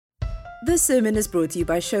This sermon is brought to you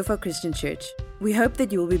by Shofar Christian Church. We hope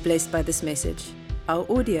that you will be blessed by this message. Our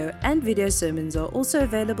audio and video sermons are also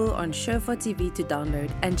available on Shofar TV to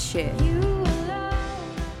download and share.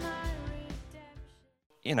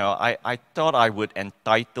 I thought I would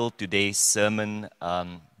entitle today's sermon,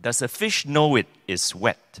 Does a Fish Know It Is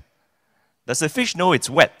Wet? Does a fish know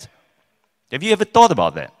it's wet? Have you ever thought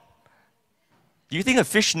about that? Do you think a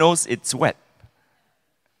fish knows it's wet?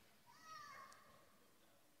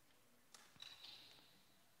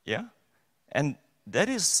 Yeah? And that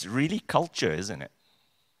is really culture, isn't it?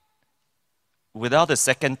 Without a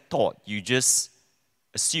second thought, you just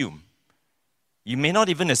assume. You may not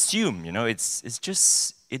even assume,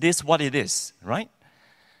 it is what it is, right?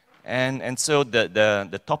 And so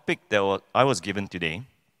the topic that I was given today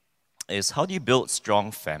is how do you build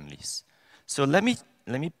strong families? So let me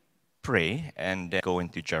pray and then go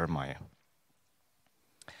into Jeremiah.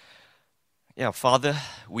 Yeah, Father,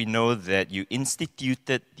 we know that you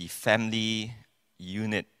instituted the family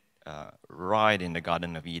unit right in the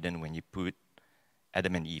Garden of Eden when you put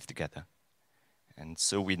Adam and Eve together. And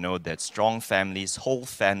so we know that strong families, whole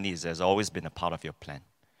families, has always been a part of your plan.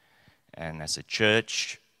 And as a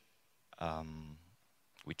church,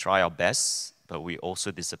 we try our best, but we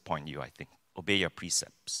also disappoint you, I think. Obey your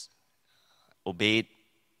precepts. Obey it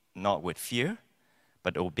not with fear,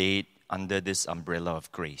 but obey it under this umbrella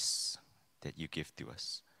of grace that you give to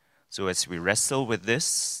us. So as we wrestle with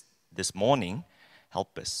this morning,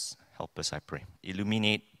 help us, I pray.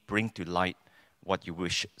 Illuminate, bring to light what you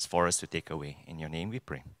wish for us to take away. In your name we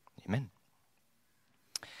pray. Amen.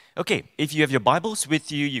 Okay, if you have your Bibles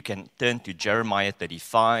with you, you can turn to Jeremiah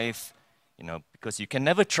 35, because you can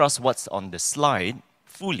never trust what's on the slide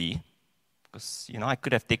fully, because, I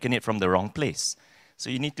could have taken it from the wrong place. So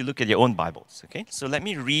you need to look at your own Bibles, okay? So let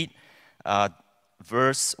me read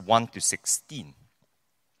verse 1 to 16,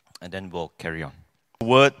 and then we'll carry on. The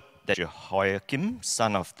word that Jehoiakim,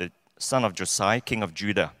 son of Josiah, king of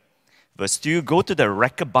Judah. Verse 2, go to the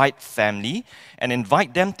Rechabite family and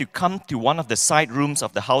invite them to come to one of the side rooms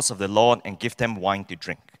of the house of the Lord and give them wine to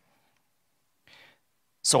drink.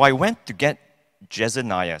 So I went to get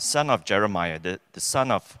Jezaniah, son of Jeremiah, the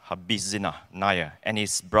son of Habizziniah, and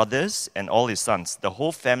his brothers and all his sons, the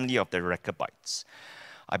whole family of the Rechabites.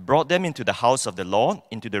 I brought them into the house of the Lord,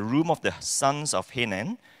 into the room of the sons of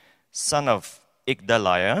Hanan, son of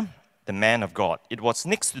Igdaliah, the man of God. It was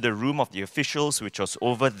next to the room of the officials, which was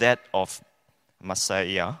over that of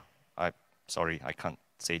Messiah. I can't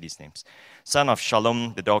say these names. Son of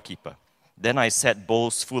Shalom, the doorkeeper. Then I set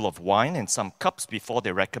bowls full of wine and some cups before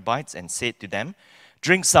the Rechabites and said to them,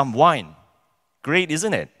 drink some wine. Great,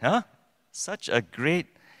 isn't it? Huh? Such a great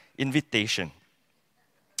invitation.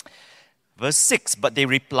 Verse 6, but they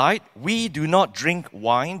replied, we do not drink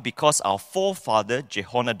wine because our forefather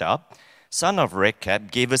Jehonadab, son of Rechab,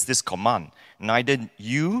 gave us this command. Neither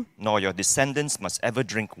you nor your descendants must ever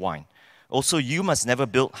drink wine. Also, you must never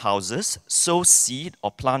build houses, sow seed, or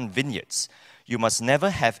plant vineyards. You must never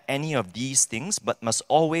have any of these things, but must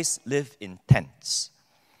always live in tents.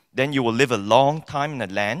 Then you will live a long time in a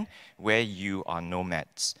land where you are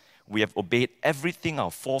nomads. We have obeyed everything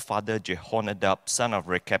our forefather Jehonadab, son of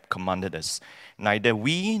Rechab, commanded us. Neither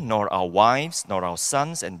we, nor our wives, nor our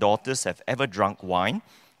sons and daughters have ever drunk wine,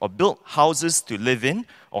 or built houses to live in,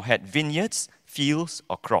 or had vineyards, fields,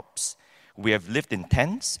 or crops. We have lived in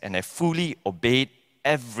tents and have fully obeyed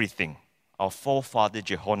everything our forefather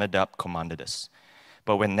Jehonadab commanded us.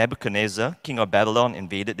 But when Nebuchadnezzar, king of Babylon,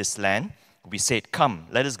 invaded this land, we said, come,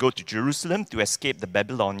 let us go to Jerusalem to escape the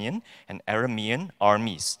Babylonian and Aramean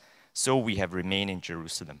armies. So we have remained in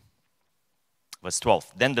Jerusalem. Verse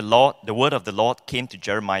 12, then the word of the Lord came to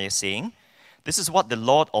Jeremiah saying, this is what the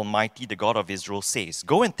Lord Almighty, the God of Israel, says.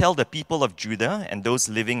 Go and tell the people of Judah and those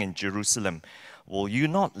living in Jerusalem, will you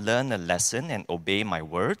not learn a lesson and obey my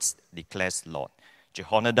words, declares the Lord.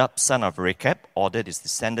 Jehonadab, son of Rechab, ordered his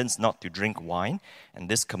descendants not to drink wine, and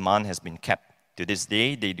this command has been kept. To this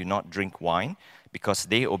day they do not drink wine, because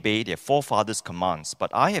they obey their forefathers' commands.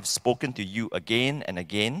 But I have spoken to you again and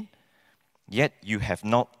again, yet you have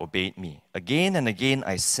not obeyed me. Again and again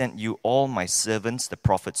I sent you all my servants, the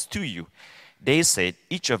prophets, to you. They said,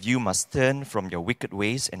 each of you must turn from your wicked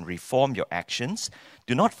ways and reform your actions.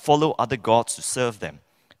 Do not follow other gods to serve them.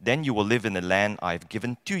 Then you will live in the land I have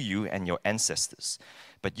given to you and your ancestors.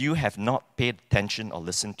 But you have not paid attention or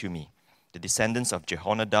listened to me. The descendants of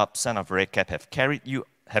Jehonadab, son of Rechab, have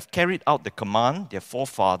carried out the command their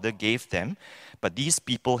forefather gave them, but these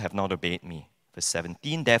people have not obeyed me. Verse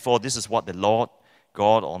 17, therefore this is what the Lord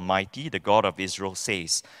God Almighty, the God of Israel,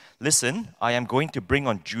 says, listen, I am going to bring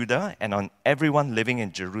on Judah and on everyone living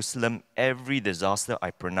in Jerusalem every disaster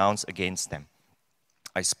I pronounce against them.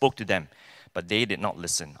 I spoke to them, but they did not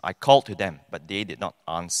listen. I called to them, but they did not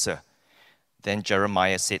answer. Then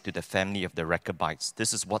Jeremiah said to the family of the Rechabites,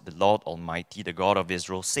 this is what the Lord Almighty, the God of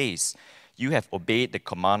Israel, says. You have obeyed the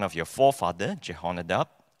command of your forefather, Jehonadab,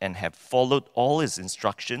 and have followed all his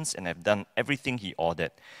instructions and have done everything he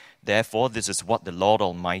ordered. Therefore, this is what the Lord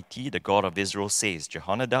Almighty, the God of Israel, says.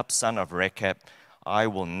 Jehonadab, son of Rechab,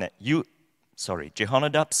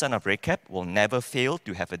 Jehonadab, son of Rechab, will never fail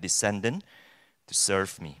to have a descendant to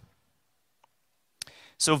serve me.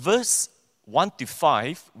 So verse 1 to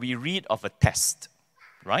 5, we read of a test,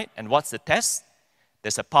 right? And what's the test?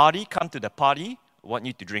 There's a party, come to the party, want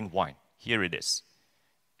you to drink wine. Here it is.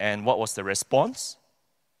 And what was the response?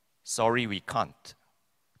 Sorry, we can't.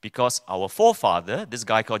 Because our forefather, this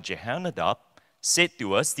guy called Jehonadab, said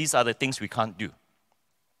to us, these are the things we can't do.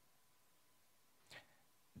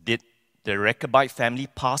 Did the Rechabite family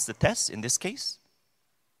pass the test in this case?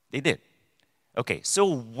 They did. Okay, so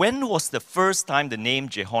when was the first time the name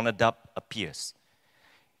Jehonadab appears?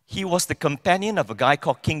 He was the companion of a guy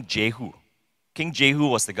called King Jehu. King Jehu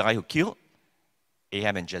was the guy who killed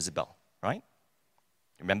Ahab and Jezebel, right?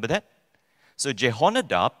 Remember that? So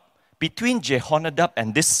Jehonadab, between Jehonadab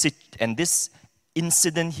and this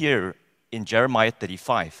incident here in Jeremiah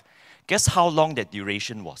 35, guess how long that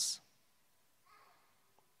duration was?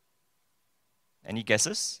 Any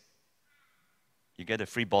guesses? You get a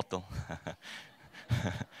free bottle.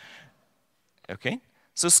 Okay?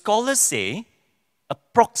 So scholars say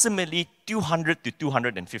approximately 200 to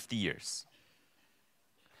 250 years.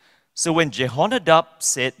 So when Jehonadab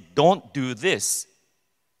said, don't do this,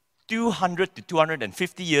 200 to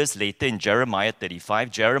 250 years later in Jeremiah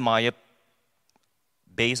 35, Jeremiah,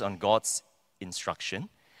 based on God's instruction,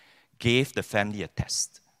 gave the family a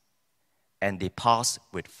test. And they passed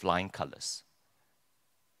with flying colors.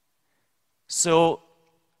 So,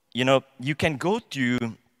 you can go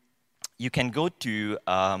to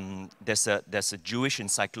there's a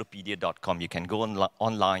JewishEncyclopedia.com. You can go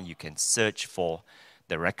online, you can search for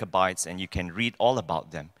the Rechabites, and you can read all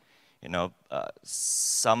about them.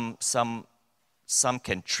 Some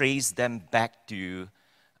can trace them back to.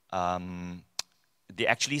 They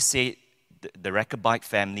actually say the Rechabite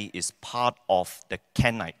family is part of the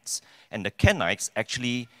Kenites, and the Kenites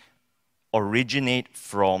actually originate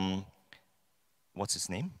from. What's his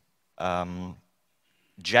name?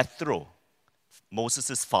 Jethro,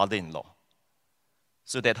 Moses' father-in-law.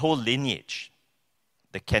 So that whole lineage,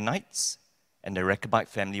 the Kenites and the Rechabite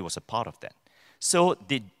family was a part of that. So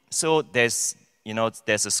there's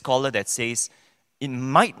a scholar that says it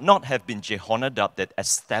might not have been Jehonadab that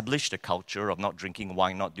established the culture of not drinking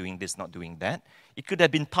wine, not doing this, not doing that. It could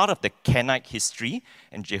have been part of the Kenite history,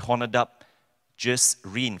 and Jehonadab just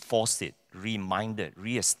reinforced it, reminded,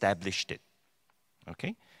 reestablished it.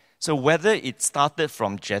 Okay? So whether it started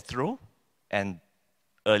from Jethro and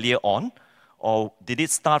earlier on, or did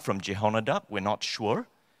it start from Jehonadab, we're not sure.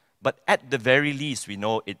 But at the very least, we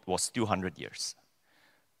know it was 200 years.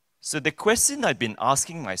 So the question I've been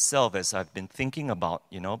asking myself as I've been thinking about,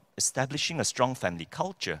 establishing a strong family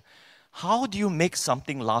culture, how do you make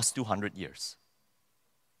something last 200 years?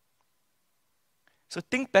 So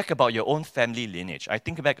think back about your own family lineage. I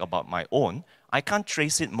think back about my own. I can't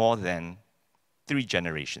trace it more than 3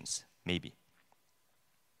 generations, maybe.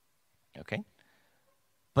 Okay?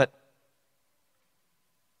 But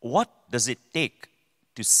what does it take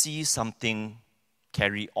to see something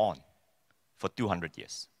carry on for 200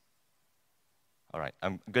 years? All right,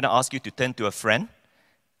 I'm going to ask you to turn to a friend,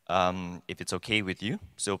 if it's okay with you.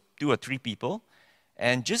 So 2 or 3 people,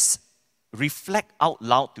 and just reflect out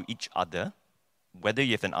loud to each other, whether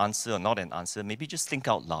you have an answer or not an answer, maybe just think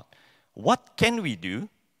out loud. What can we do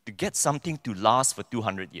to get something to last for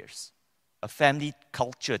 200 years? A family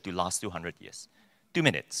culture to last 200 years. 2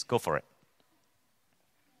 minutes, go for it.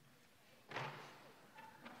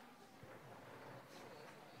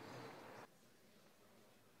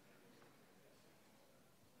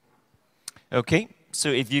 Okay, so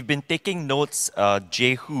if you've been taking notes,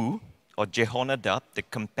 Jehu or Jehonadab, the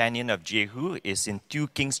companion of Jehu, is in 2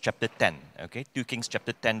 Kings chapter 10. Okay, 2 Kings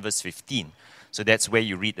chapter 10 verse 15. So that's where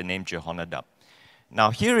you read the name Jehonadab.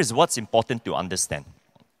 Now here is what's important to understand.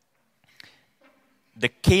 The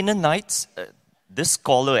Canaanites, this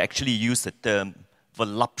scholar actually used the term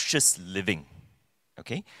voluptuous living.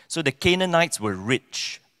 Okay, so the Canaanites were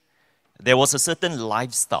rich. There was a certain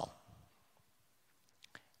lifestyle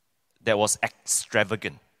that was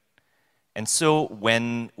extravagant. And so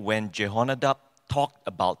when Jehonadab talked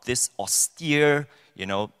about this austere,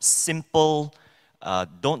 simple,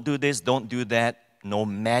 don't do this, don't do that,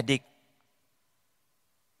 nomadic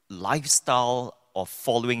lifestyle of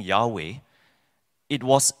following Yahweh. It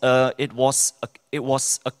was a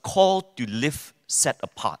call to live set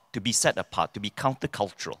apart, to be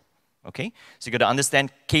countercultural. Okay, so you got to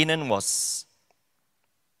understand, Canaan was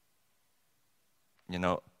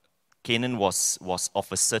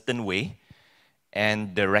of a certain way,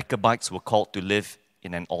 and the Rechabites were called to live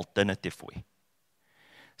in an alternative way.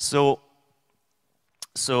 So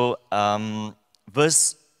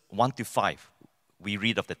verse 1 to 5, we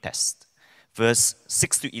read of the test. Verse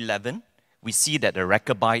 6 to 11, we see that the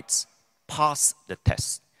Rechabites passed the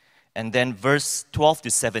test. And then verse 12 to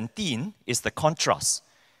 17 is the contrast.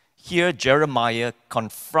 Here, Jeremiah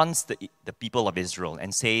confronts the people of Israel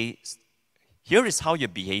and says, here is how you're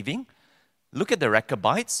behaving. Look at the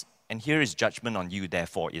Rechabites, and here is judgment on you,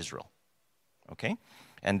 therefore, Israel. Okay?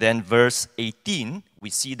 And then verse 18,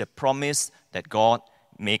 we see the promise that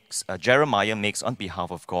Jeremiah makes on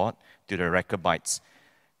behalf of God to the Rechabites.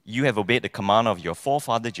 You have obeyed the command of your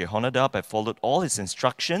forefather Jehonadab, have followed all his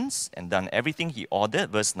instructions and done everything he ordered.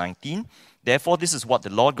 Verse 19, therefore this is what the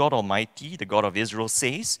Lord God Almighty, the God of Israel,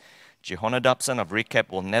 says, Jehonadab, son of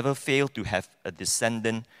Rechab, will never fail to have a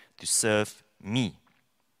descendant to serve me.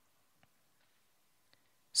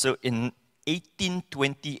 So in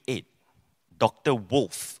 1828, Dr.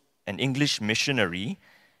 Wolfe, an English missionary,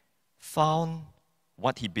 found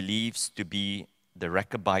what he believes to be the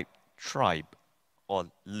Rechabite tribe or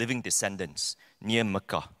living descendants near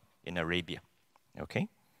Mecca in Arabia. Okay?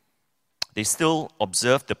 They still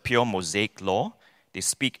observe the pure Mosaic law. They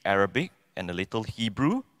speak Arabic and a little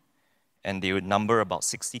Hebrew, and they would number about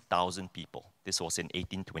 60,000 people. This was in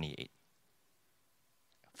 1828.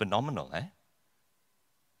 Phenomenal, eh?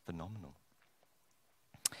 Phenomenal.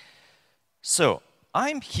 So,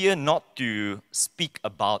 I'm here not to speak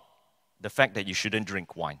about the fact that you shouldn't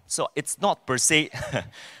drink wine. So it's not per se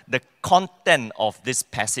the content of this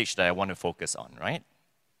passage that I want to focus on, right?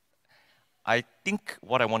 I think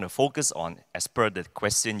what I want to focus on, as per the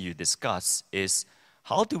question you discussed, is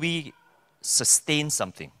how do we sustain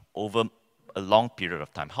something over a long period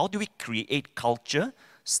of time? How do we create culture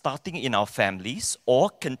starting in our families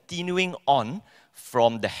or continuing on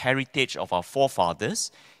from the heritage of our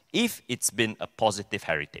forefathers if it's been a positive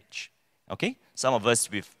heritage? Okay? Some of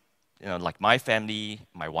us with like my family,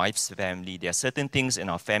 my wife's family, there are certain things in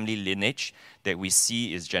our family lineage that we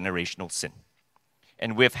see is generational sin.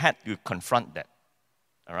 And we've had to confront that,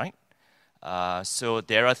 all right? So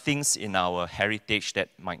there are things in our heritage that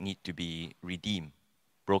might need to be redeemed.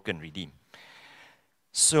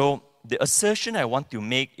 So the assertion I want to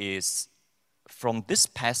make is, from this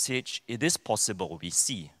passage, it is possible, we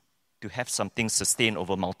see, to have something sustained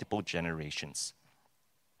over multiple generations.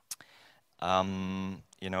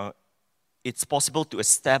 It's possible to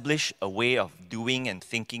establish a way of doing and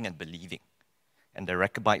thinking and believing. And the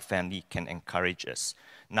Rechabite family can encourage us.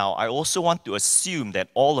 Now, I also want to assume that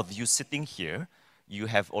all of you sitting here, you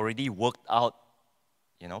have already worked out,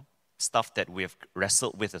 stuff that we have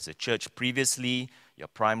wrestled with as a church previously, your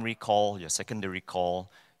primary call, your secondary call.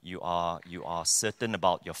 You are certain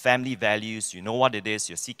about your family values. You know what it is.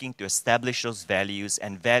 You're seeking to establish those values.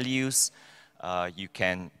 And values, there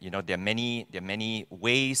are many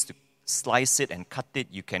ways to slice it and cut it.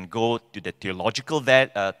 You can go to the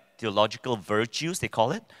theological virtues, they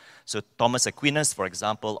call it. So Thomas Aquinas, for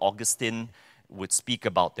example, Augustine would speak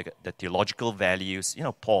about the theological values.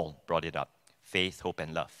 Paul brought it up: faith, hope,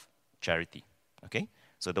 and love, charity. Okay?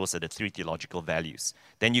 So those are the three theological values.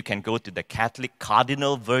 Then you can go to the Catholic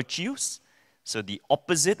cardinal virtues. So the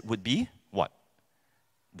opposite would be what?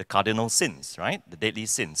 The cardinal sins, right? The deadly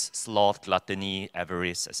sins: sloth, gluttony,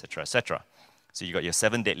 avarice, etc., etc. So you got your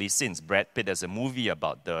 7 deadly sins. Brad Pitt has a movie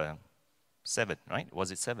about the 7, right? Was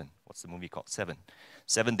it 7? What's the movie called? 7.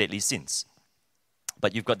 7 deadly sins.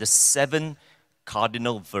 But you've got the 7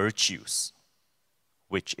 cardinal virtues,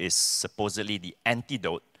 which is supposedly the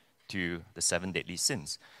antidote to the 7 deadly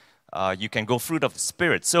sins. You can go fruit of the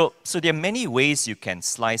Spirit. So there are many ways you can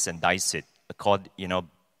slice and dice it,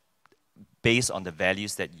 based on the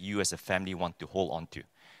values that you as a family want to hold on to.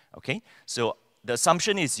 Okay? So the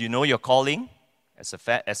assumption is you know your calling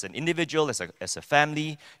as an individual, as a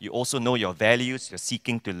family. You also know your values. You're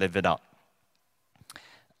seeking to live it out.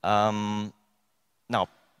 Now,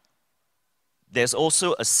 there's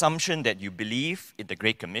also assumption that you believe in the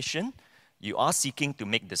Great Commission. You are seeking to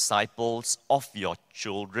make disciples of your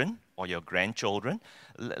children or your grandchildren.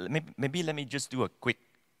 Maybe let me just do a quick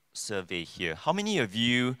survey here. How many of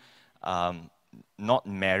you not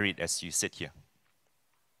married as you sit here?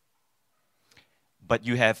 but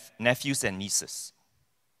you have nephews and nieces?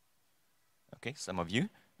 Okay, some of you.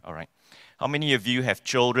 All right. How many of you have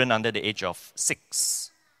children under the age of 6?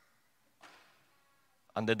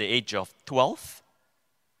 Under the age of 12?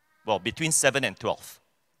 Well, between 7 and 12,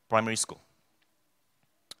 primary school.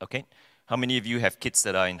 Okay. How many of you have kids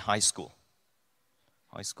that are in high school?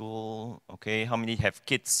 High school, okay. How many have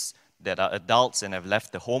kids that are adults and have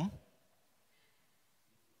left the home?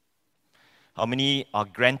 How many are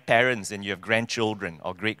grandparents and you have grandchildren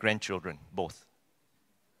or great-grandchildren? Both.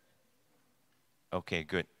 Okay,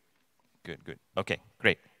 good. Good. Okay,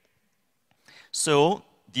 great. So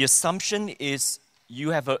the assumption is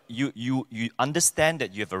you understand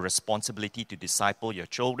that you have a responsibility to disciple your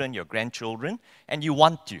children, your grandchildren, and you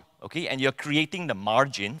want to, okay? And you're creating the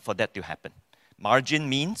margin for that to happen. Margin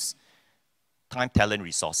means time, talent,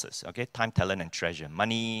 resources, okay? Time, talent, and treasure.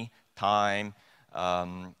 Money, time.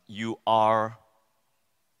 You are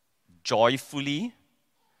joyfully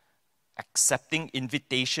accepting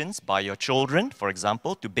invitations by your children, for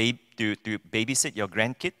example, to babysit your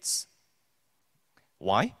grandkids.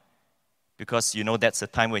 Why? Because you know that's the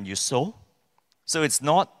time when you sow. So it's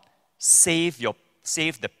not save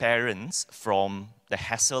the parents from the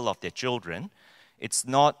hassle of their children. It's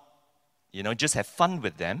not, just have fun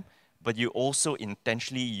with them, but you're also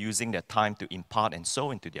intentionally using their time to impart and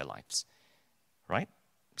sow into their lives, right?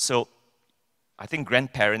 So I think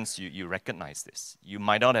grandparents, you recognize this. You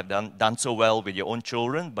might not have done so well with your own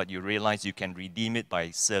children, but you realize you can redeem it by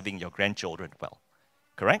serving your grandchildren well.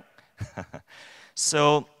 Correct?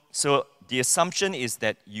 So the assumption is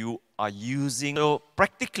that you are using. So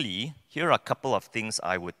practically, here are a couple of things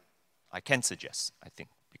I can suggest, I think,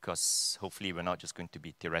 because hopefully we're not just going to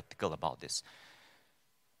be theoretical about this.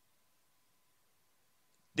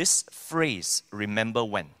 This phrase, remember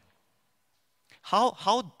when.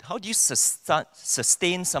 How do you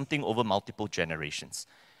sustain something over multiple generations?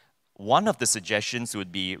 One of the suggestions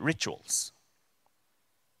would be rituals.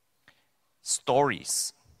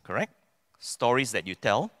 Stories, correct? Stories that you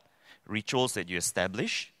tell, rituals that you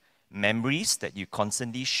establish, memories that you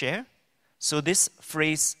constantly share. So this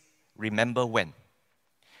phrase, remember when.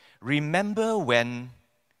 Remember when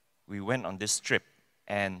we went on this trip,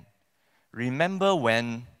 and remember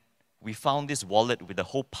when we found this wallet with a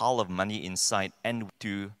whole pile of money inside, and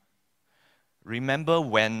to remember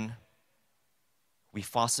when we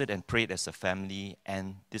fasted and prayed as a family,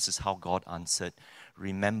 and this is how God answered.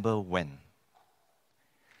 Remember when.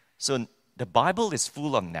 So the Bible is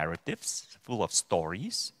full of narratives, full of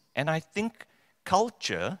stories, and I think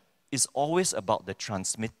culture is always about the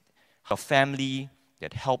transmit of family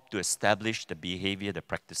that help to establish the behavior, the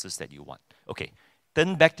practices that you want. Okay,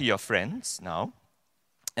 turn back to your friends now.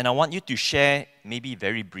 And I want you to share, maybe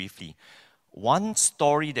very briefly, one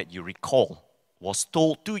story that you recall was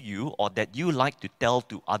told to you or that you like to tell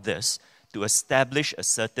to others to establish a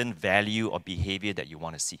certain value or behavior that you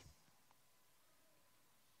want to see.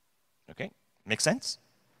 Okay? Make sense?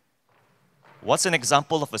 What's an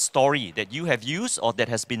example of a story that you have used or that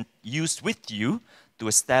has been used with you to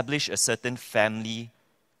establish a certain family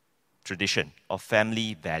tradition or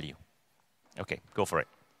family value? Okay, go for it.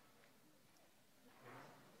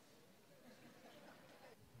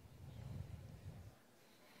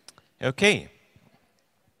 Okay,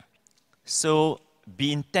 so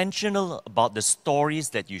be intentional about the stories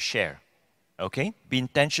that you share, okay? Be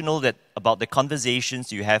intentional about the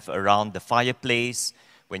conversations you have around the fireplace,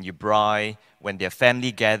 when you braai, when there are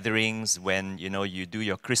family gatherings, when, you do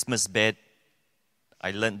your Christmas bed. I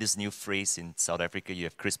learned this new phrase in South Africa, you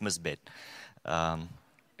have Christmas bed.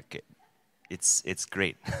 Okay, it's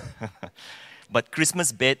great. But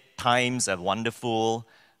Christmas bed times are wonderful,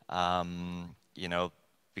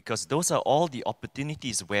 because those are all the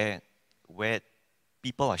opportunities where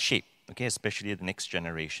people are shaped, okay, especially the next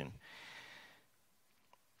generation.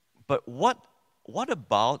 But what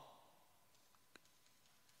about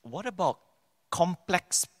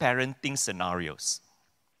complex parenting scenarios?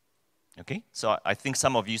 Okay, so I think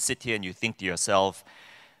some of you sit here and you think to yourself,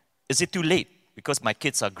 is it too late because my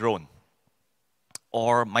kids are grown?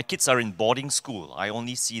 Or my kids are in boarding school. I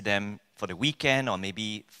only see them for the weekend or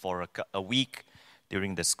maybe for a week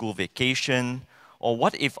during the school vacation. Or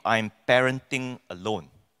what if I'm parenting alone?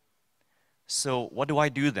 So what do I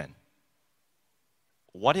do then?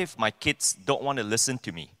 What if my kids don't want to listen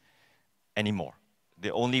to me anymore?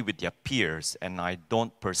 They're only with their peers and I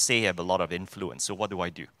don't per se have a lot of influence. So what do I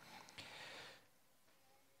do?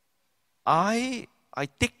 I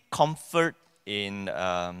take comfort in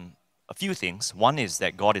a few things. One is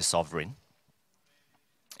that God is sovereign.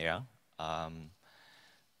 Yeah. I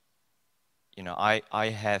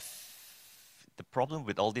have the problem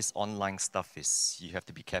with all this online stuff is you have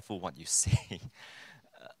to be careful what you say.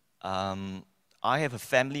 I have a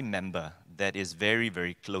family member that is very,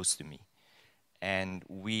 very close to me. And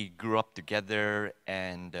we grew up together,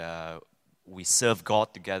 and we serve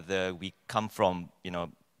God together. We come from,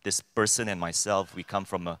 this person and myself, we come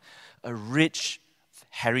from a rich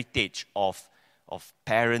heritage of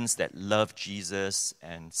parents that love Jesus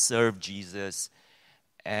and serve Jesus.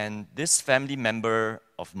 And this family member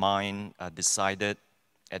of mine decided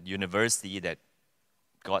at university that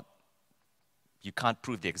you can't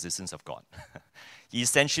prove the existence of God. He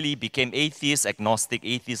essentially became atheist, agnostic,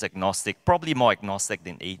 probably more agnostic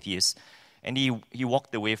than atheist. And he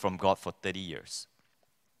walked away from God for 30 years.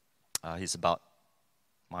 He's about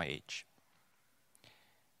my age.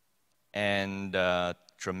 And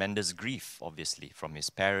tremendous grief, obviously, from his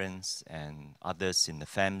parents and others in the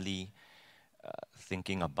family,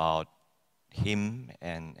 thinking about him.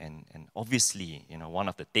 And obviously, one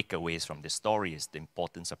of the takeaways from this story is the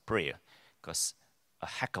importance of prayer, because a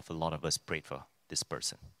heck of a lot of us prayed for this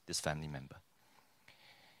person, this family member.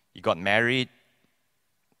 He got married.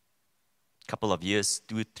 A couple of years,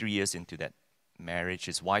 2-3 years into that marriage,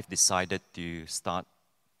 his wife decided to start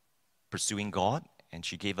pursuing God, and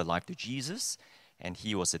she gave her life to Jesus. And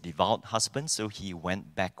he was a devout husband, so he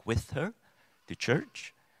went back with her to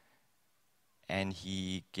church, and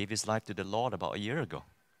he gave his life to the Lord about a year ago.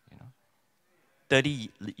 30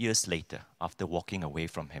 years later, after walking away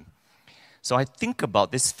from him. So I think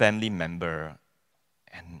about this family member,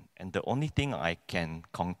 and the only thing I can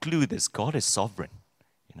conclude is God is sovereign,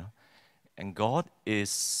 and God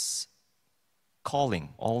is calling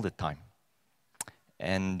all the time,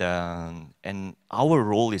 and our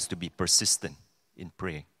role is to be persistent in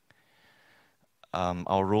praying.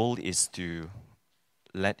 Our role is to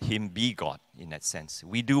let Him be God in that sense.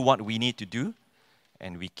 We do what we need to do,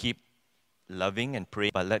 and we keep loving and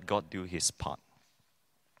praying, but let God do His part.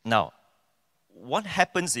 Now, what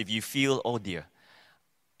happens if you feel, oh dear,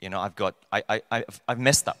 I've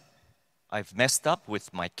messed up. I've messed up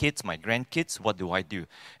with my kids, my grandkids. What do I do?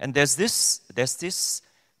 And there's this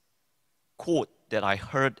quote that I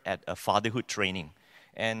heard at a fatherhood training,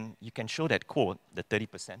 and you can show that quote, the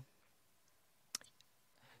 30%.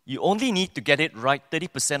 You only need to get it right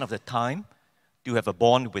 30% of the time to have a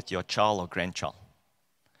bond with your child or grandchild.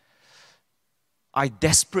 I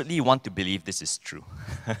desperately want to believe this is true.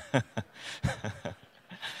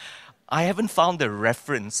 I haven't found the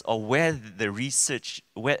reference or where the research,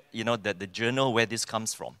 the journal where this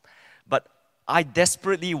comes from. But I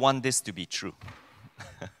desperately want this to be true.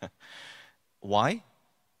 Why?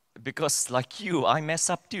 Because like you, I mess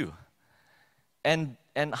up too. And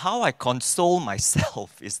how I console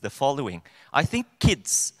myself is the following. I think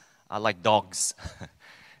kids are like dogs.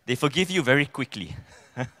 They forgive you very quickly.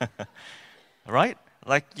 Right?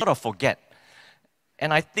 Like, you gotta forget.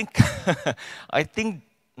 And I think,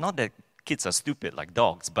 not that kids are stupid like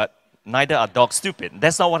dogs, but neither are dogs stupid.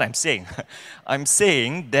 That's not what I'm saying. I'm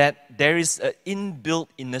saying that there is an inbuilt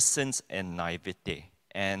innocence and naivete.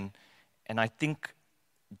 And I think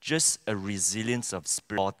just a resilience of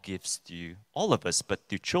spirit God gives to all of us, but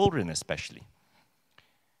to children especially.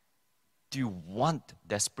 To want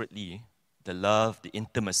desperately the love, the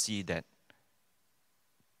intimacy that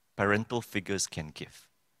parental figures can give,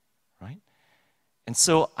 right? And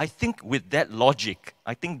so I think with that logic,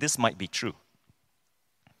 I think this might be true.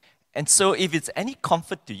 And so if it's any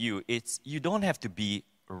comfort to you, it's you don't have to be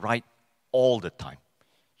right all the time.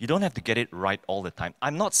 You don't have to get it right all the time.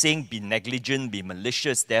 I'm not saying be negligent, be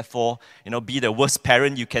malicious, therefore, be the worst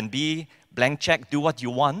parent you can be, blank check, do what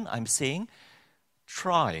you want. I'm saying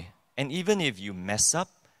try. And even if you mess up,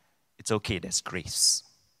 it's okay, there's grace.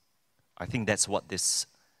 I think that's what this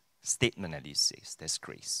statement at least says. There's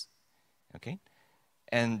grace. Okay?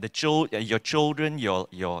 And your children, your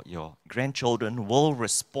grandchildren will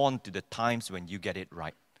respond to the times when you get it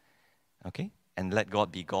right. Okay? And let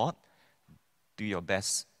God be God. Do your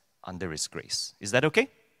best under His grace. Is that okay?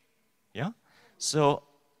 Yeah? So,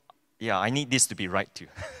 yeah, I need this to be right too.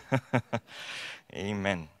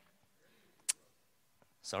 Amen.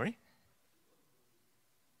 Sorry?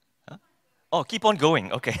 Huh? Oh, keep on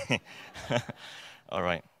going. Okay. All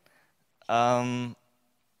right.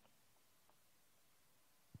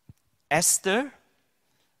 Esther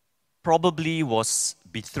probably was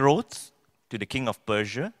betrothed to the king of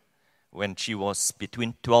Persia when she was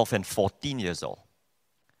between 12 and 14 years old.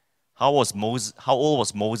 How old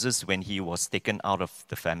was Moses when he was taken out of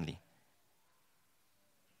the family?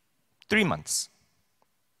 3 months.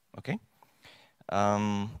 Okay?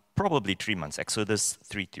 Probably 3 months. Exodus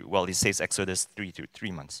 3:2. Well, it says Exodus 3:2,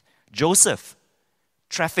 3 months. Joseph,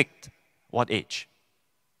 trafficked What age?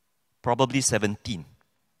 Probably 17.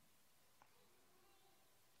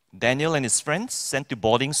 Daniel and his friends sent to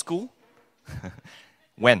boarding school.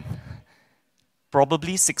 When?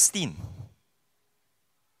 Probably 16.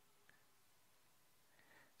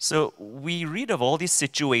 So we read of all these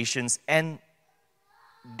situations, and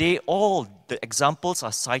the examples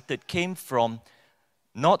are cited, came from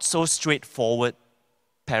not so straightforward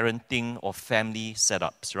parenting or family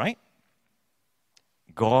setups, right?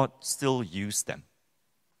 God still used them.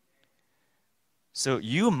 So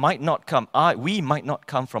we might not come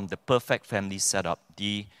from the perfect family setup,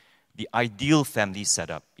 the ideal family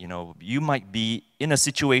setup. You might be in a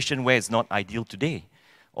situation where it's not ideal today,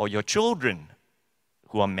 or your children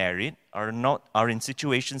who are married are in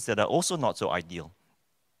situations that are also not so ideal.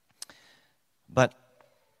 But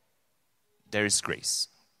there is grace.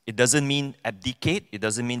 It doesn't mean abdicate, it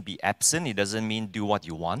doesn't mean be absent, it doesn't mean do what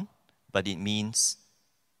you want, but it means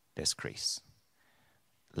there's grace.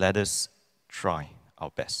 Let us try our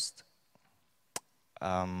best.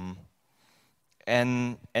 And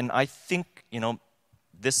I think,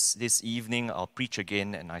 this evening I'll preach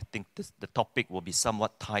again, and I think the topic will be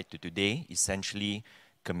somewhat tied to today, essentially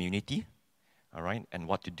community, all right, and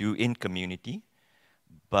what to do in community.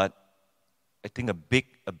 But I think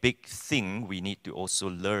a big thing we need to also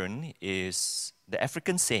learn is the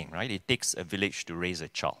African saying, right? It takes a village to raise a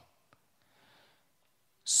child.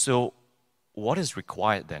 So what is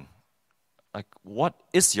required then? Like, what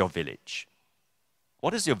is your village?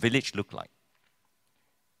 What does your village look like?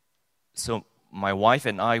 So my wife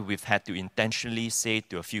and I, we've had to intentionally say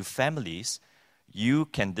to a few families, you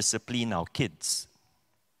can discipline our kids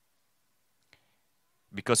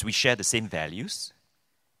because we share the same values.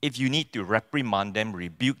 If you need to reprimand them,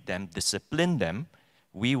 rebuke them, discipline them,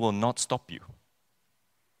 we will not stop you.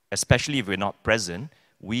 Especially if we're not present,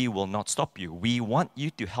 we will not stop you. We want you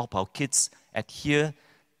to help our kids adhere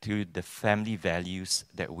to the family values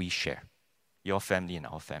that we share, your family and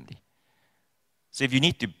our family. So if you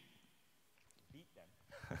need to beat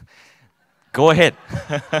them, go ahead.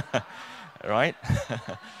 Right?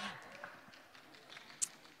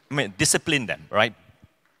 Discipline them, right?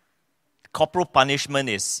 Corporal punishment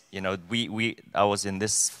is, I was in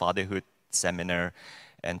this fatherhood seminar,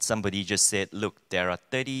 and somebody just said, look, there are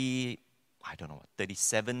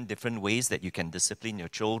 37 different ways that you can discipline your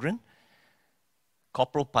children.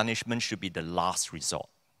 Corporal punishment should be the last resort,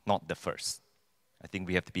 not the first. I think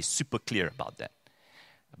we have to be super clear about that.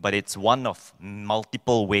 But it's one of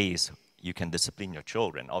multiple ways you can discipline your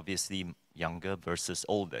children. Obviously, younger versus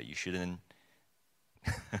older. You shouldn't...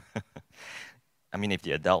 if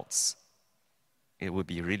the adults... It would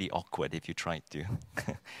be really awkward if you tried to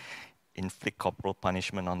inflict corporal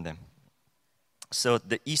punishment on them. So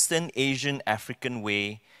the Eastern Asian African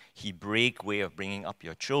way, Hebraic way of bringing up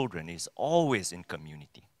your children is always in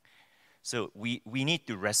community. So we need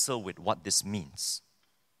to wrestle with what this means.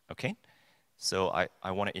 Okay? So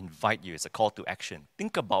I want to invite you, as a call to action.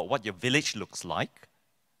 Think about what your village looks like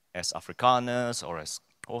as Afrikaners or as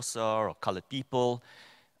Xhosa or colored people.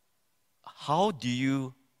 How do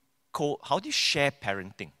you share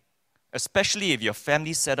parenting? Especially if your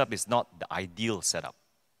family setup is not the ideal setup.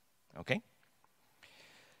 Okay?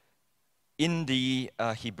 In the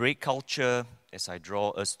Hebraic culture, as I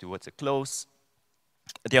draw us towards a close,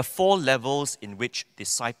 there are 4 levels in which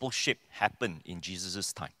discipleship happened in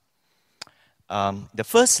Jesus' time. The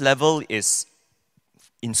first level is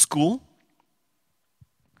in school,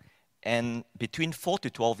 and between 4 to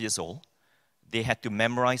 12 years old, they had to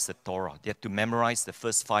memorize the Torah. They had to memorize the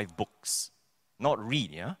first 5 books. Not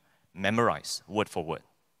read, memorize, word for word.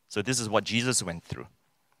 So this is what Jesus went through.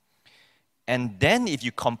 And then if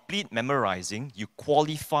you complete memorizing, you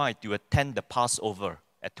qualify to attend the Passover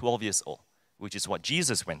at 12 years old, which is what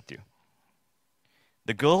Jesus went through.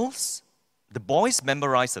 The boys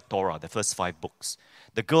memorize the Torah, the first 5 books.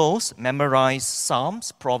 The girls memorize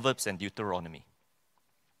Psalms, Proverbs, and Deuteronomy.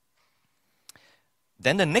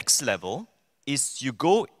 Then the next level is you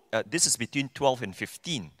go, this is between 12 and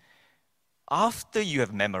 15. After you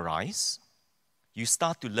have memorized, you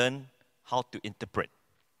start to learn how to interpret,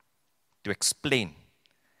 to explain.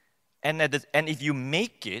 And if you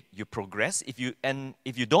make it, you progress. If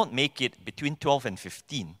you don't make it between 12 and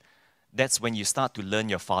 15, that's when you start to learn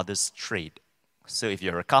your father's trade. So if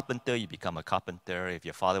you're a carpenter, you become a carpenter. If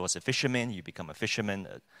your father was a fisherman, you become a fisherman,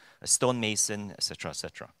 a stonemason, etc.,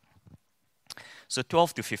 etc. So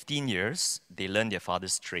 12 to 15 years, they learn their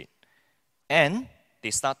father's trade. And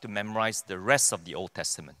they start to memorize the rest of the Old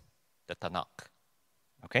Testament, the Tanakh.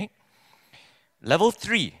 Okay? Level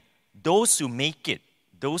 3, those who make it,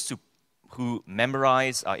 those who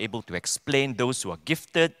memorize, are able to explain, those who are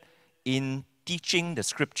gifted in teaching the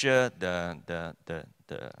scripture, the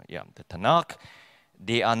Tanakh,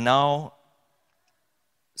 they are now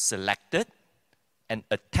selected and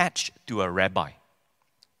attached to a rabbi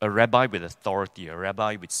with authority, a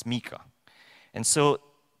rabbi with smika. And so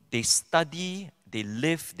they study, they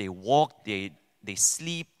live, they walk, they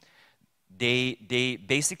sleep, they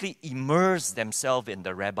basically immerse themselves in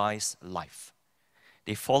the rabbi's life.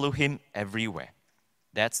 They follow him everywhere.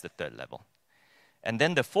 That's the third level. And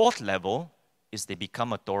then the fourth level is they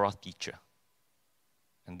become a Torah teacher.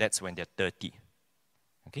 And that's when they're 30.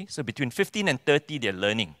 Okay, so between 15 and 30, they're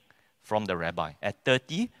learning from the rabbi. At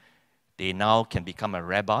 30, they now can become a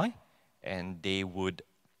rabbi, and they would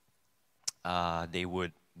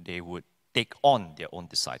take on their own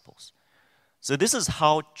disciples. So this is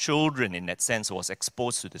how children, in that sense, was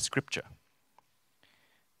exposed to the scripture.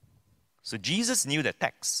 So Jesus knew the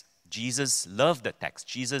text. Jesus loved the text.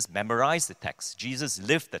 Jesus memorized the text. Jesus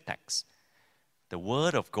lived the text. The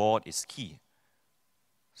word of God is key.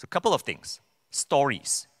 So a couple of things.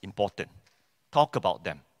 Stories, important. Talk about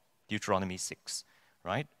them. Deuteronomy 6,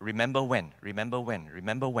 right? Remember when.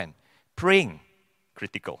 Praying,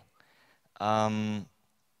 critical.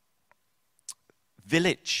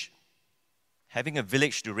 Village. Having a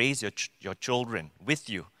village to raise your children with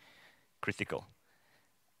you, critical.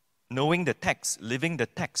 Knowing the text, living the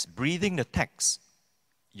text, breathing the text,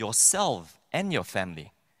 yourself and your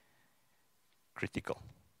family, critical.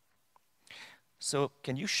 So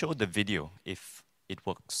can you show the video if it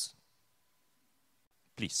works?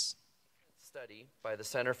 Please. Study by the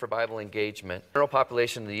Center for Bible Engagement, general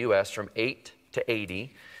population in the U.S. from 8 to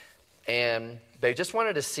 80, and they just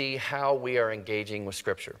wanted to see how we are engaging with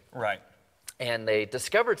Scripture. Right. And they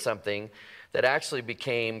discovered something that actually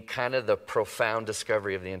became kind of the profound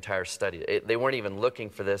discovery of the entire study. They weren't even looking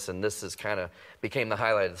for this, and this is kind of became the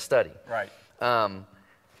highlight of the study. Right.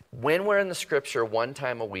 When we're in the Scripture one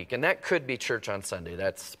time a week, and that could be church on Sunday,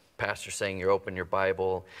 that's pastor saying you open your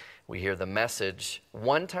Bible, we hear the message,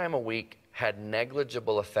 one time a week had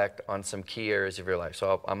negligible effect on some key areas of your life.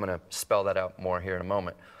 So I'm going to spell that out more here in a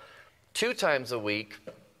moment. 2 times a week,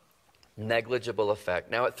 negligible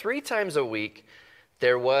effect. Now at 3 times a week,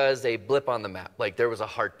 there was a blip on the map, like there was a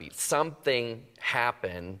heartbeat. Something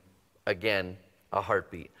happened, again, a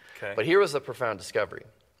heartbeat. Okay. But here was the profound discovery.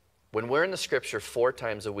 When we're in the Scripture 4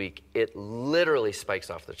 times a week, it literally spikes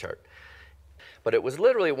off the chart. But it was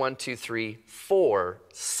literally 1, 2, 3, 4,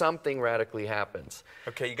 something radically happens.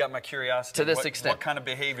 Okay, you got my curiosity. To this extent. What kind of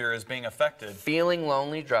behavior is being affected? Feeling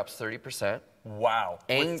lonely drops 30%. Wow.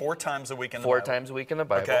 With 4 times a week in the Bible. 4 times a week in the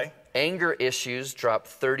Bible. Okay. Anger issues drop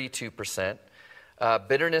 32%.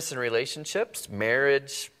 Bitterness in relationships,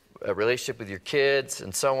 marriage, a relationship with your kids,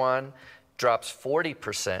 and so on, drops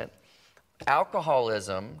 40%.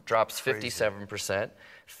 Alcoholism drops 57%.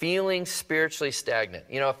 Feeling spiritually stagnant.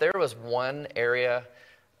 You know, if there was one area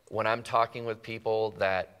when I'm talking with people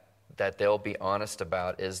that they'll be honest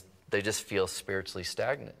about is they just feel spiritually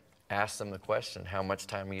stagnant. Ask them the question, how much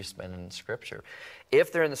time are you spending in Scripture?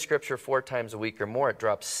 If they're in the Scripture 4 times a week or more, it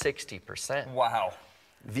drops 60%. Wow.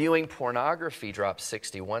 Viewing pornography drops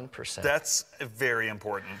 61%. That's very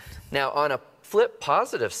important. Now, on a flip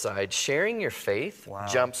positive side, sharing your faith Wow.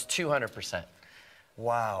 jumps 200%.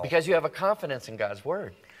 Wow. Because you have a confidence in God's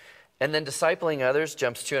Word. And then discipling others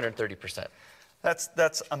jumps 230%.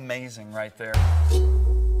 That's amazing right there.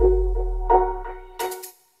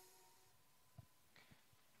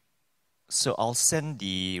 So I'll send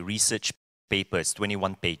the research papers,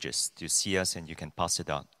 21 pages, to see us, and you can pass it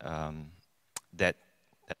out. That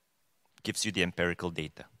gives you the empirical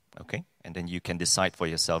data, okay? And then you can decide for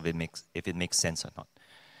yourself if it makes sense or not.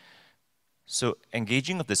 So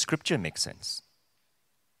engaging of the Scripture makes sense.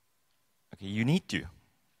 Okay, you need to.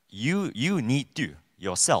 You need to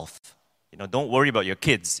yourself. You know, don't worry about your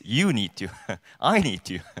kids. You need to. I need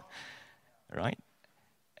to. Right?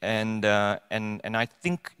 And I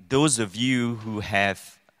think those of you who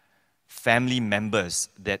have family members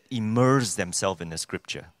that immerse themselves in the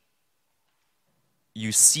Scripture,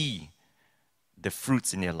 you see the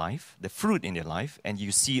fruits in their life, the fruit in their life, and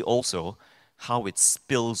you see also how it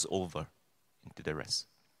spills over into the rest.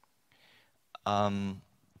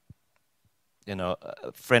 You know,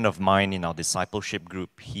 a friend of mine in our discipleship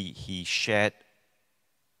group, he shared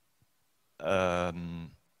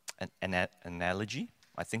an analogy,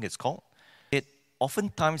 I think it's called.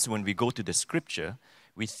 Oftentimes when we go to the Scripture,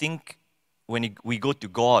 we think, when we go to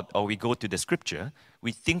God or we go to the Scripture,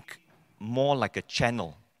 we think more like a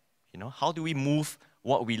channel. You know, how do we move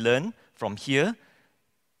what we learn from here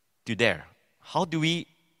to there? How do we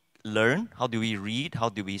learn? How do we read? How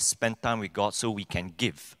do we spend time with God so we can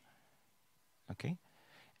give? Okay?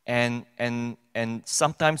 And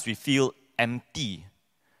sometimes we feel empty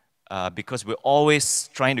because we're always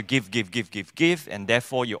trying to give, and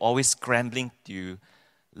therefore you're always scrambling to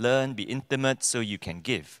learn, be intimate so you can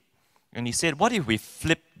give. And he said, what if we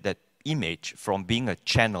flip that image from being a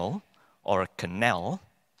channel or a canal,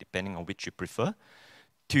 depending on which you prefer,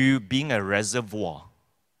 to being a reservoir?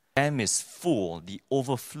 The dam is full, the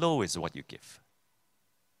overflow is what you give.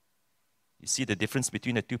 You see the difference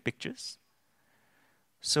between the two pictures?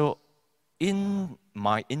 So, in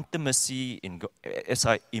my intimacy, as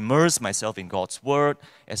I immerse myself in God's Word,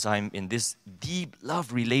 as I'm in this deep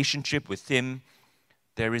love relationship with Him,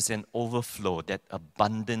 there is an overflow, that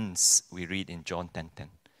abundance we read in John 10:10.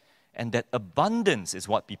 And that abundance is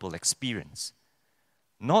what people experience.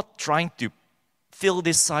 Not trying to fill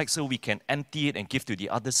this side so we can empty it and give to the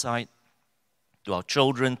other side, to our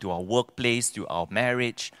children, to our workplace, to our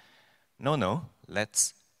marriage. No,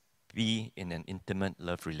 let's be in an intimate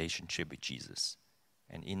love relationship with Jesus.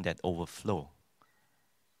 And in that overflow,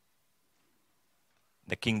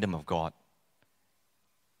 the kingdom of God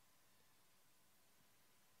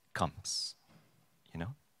comes,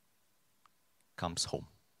 comes home.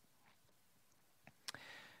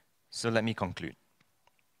 So let me conclude.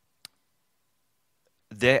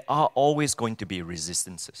 There are always going to be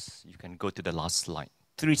resistances. You can go to the last slide.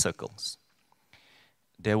 3 circles.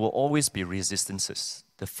 There will always be resistances.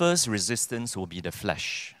 The first resistance will be the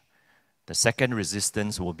flesh. The second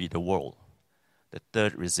resistance will be the world. The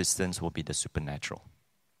third resistance will be the supernatural.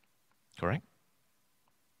 Correct?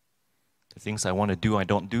 The things I want to do, I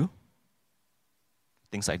don't do.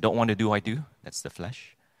 Things I don't want to do, I do. That's the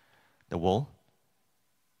flesh. The world.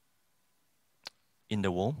 In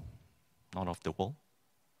the world, not of the world.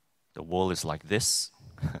 The world is like this.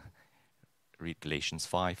 Read Galatians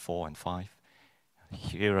 5, 4 and 5.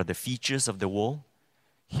 Here are the features of the world.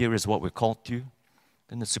 Here is what we're called to.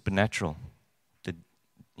 Then the supernatural.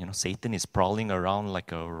 Satan is prowling around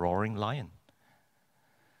like a roaring lion.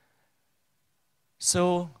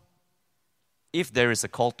 So, if there is a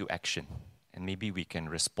call to action, and maybe we can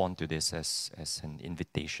respond to this as an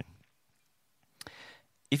invitation.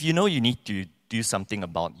 If you know you need to do something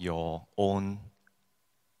about your own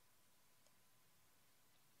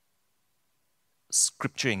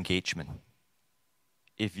scripture engagement,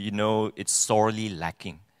 if you know it's sorely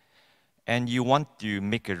lacking, and you want to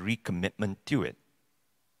make a recommitment to it,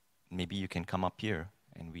 maybe you can come up here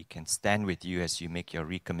and we can stand with you as you make your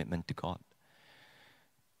recommitment to God.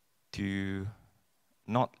 To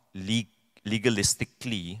not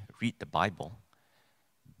legalistically read the Bible,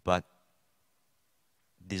 but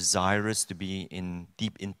desirous to be in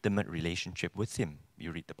deep, intimate relationship with Him,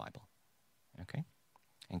 you read the Bible. Okay?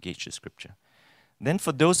 Engage the Scripture. Then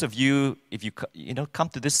for those of you, if you come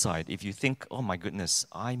to this side, if you think, oh my goodness,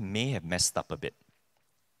 I may have messed up a bit.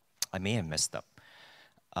 I may have messed up.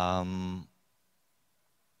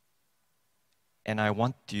 And I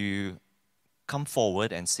want to come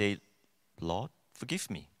forward and say, Lord,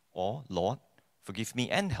 forgive me. Or, Lord, forgive me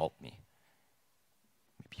and help me.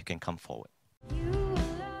 Maybe you can come forward.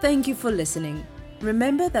 Thank you for listening.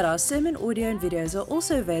 Remember that our sermon audio and videos are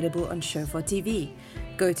also available on Shofar TV.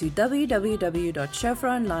 Go to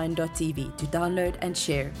www.shofaronline.tv to download and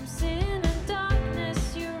share.